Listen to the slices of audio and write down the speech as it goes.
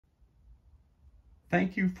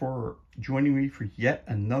Thank you for joining me for yet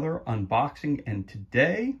another unboxing. And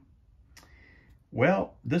today,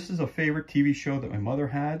 well, this is a favorite TV show that my mother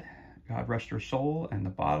had. God rest her soul. And the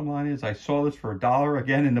bottom line is I saw this for $1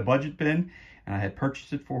 again in the budget bin, and I had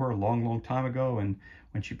purchased it for her a long time ago. And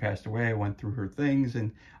when she passed away, I went through her things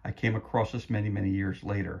and I came across this many years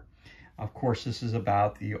later. Of course, this is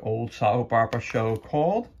about the old soap opera show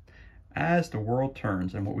called As the World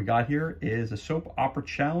Turns. And what we got here is a soap opera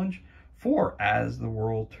challenge for As the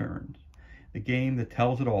World Turns, the game that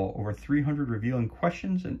tells it all. Over 300 revealing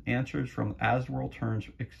questions and answers from As the World Turns,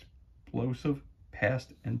 explosive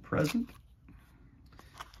past and present.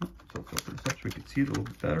 So let's open this up so we can see it a little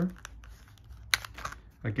bit better.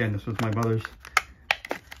 Again, this was my mother's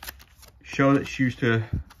show that she used to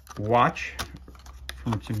watch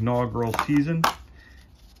from its inaugural season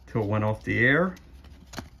till it went off the air.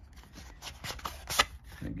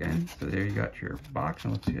 Again, so there you got your box,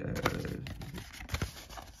 and let's see,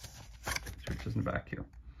 switches in the back here.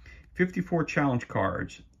 54 challenge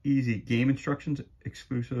cards, easy game instructions,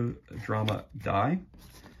 exclusive drama die,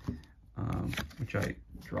 which I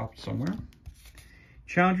dropped somewhere.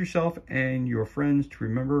 Challenge yourself and your friends to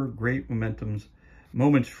remember great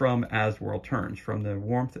moments from As the World Turns, from the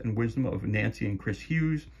warmth and wisdom of Nancy and Chris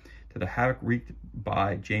Hughes to the havoc wreaked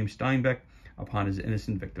by James Steinbeck upon his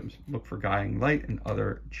innocent victims. Look for Guiding Light and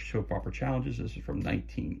other soap opera challenges. This is from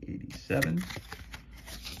 1987.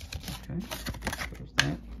 Okay, there's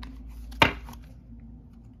that.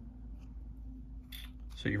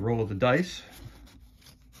 So you roll the dice.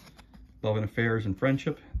 Love and affairs and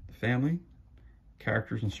friendship, the family,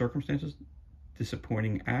 characters and circumstances,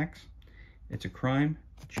 disappointing acts, it's a crime,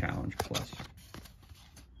 challenge plus.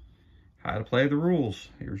 How to play the rules.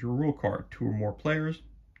 Here's your rule card. 2 or more players,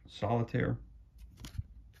 solitaire.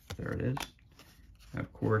 There it is. And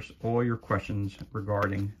of course, all your questions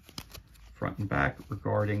regarding front and back,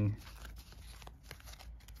 regarding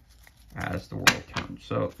As the World Turns.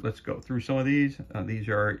 So let's go through some of these. These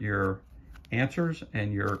are your answers,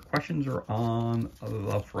 and your questions are on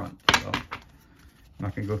the front. So I'm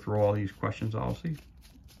not going to go through all these questions, obviously.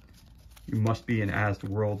 You must be an As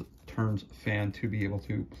the World Turns fan to be able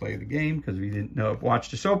to play the game, because if you didn't know,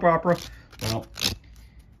 watch the soap opera, well,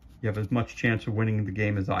 you have as much chance of winning the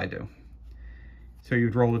game as I do. So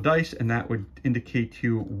you'd roll the dice, and that would indicate to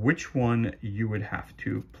you which one you would have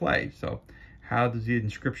to play. So how does the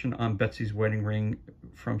inscription on Betsy's wedding ring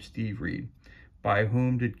from Steve read? By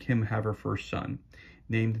whom did Kim have her first son?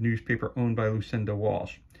 Name the newspaper owned by Lucinda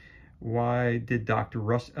Walsh. Why did Dr.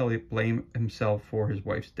 Russ Elliott blame himself for his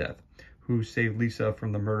wife's death? Who saved Lisa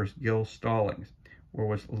from the murderous Gil Stallings? Where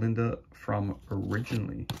was Linda from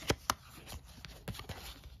originally?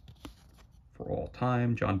 For all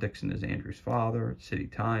time, John Dixon is Andrew's father. City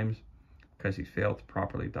Times, because he failed to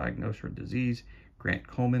properly diagnose her disease. Grant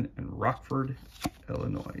Coleman in Rockford,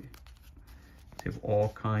 Illinois. They have all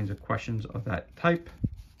kinds of questions of that type.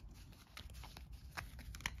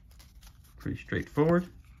 Pretty straightforward.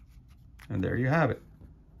 And there you have it.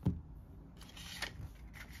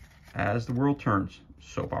 As the World Turns,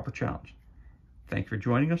 Soap Opera Challenge. Thanks for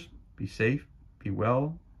joining us. Be safe, be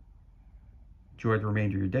well. Enjoy the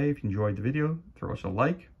remainder of your day. If you enjoyed the video, throw us a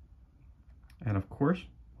like. And of course,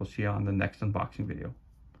 we'll see you on the next unboxing video.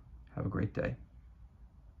 Have a great day.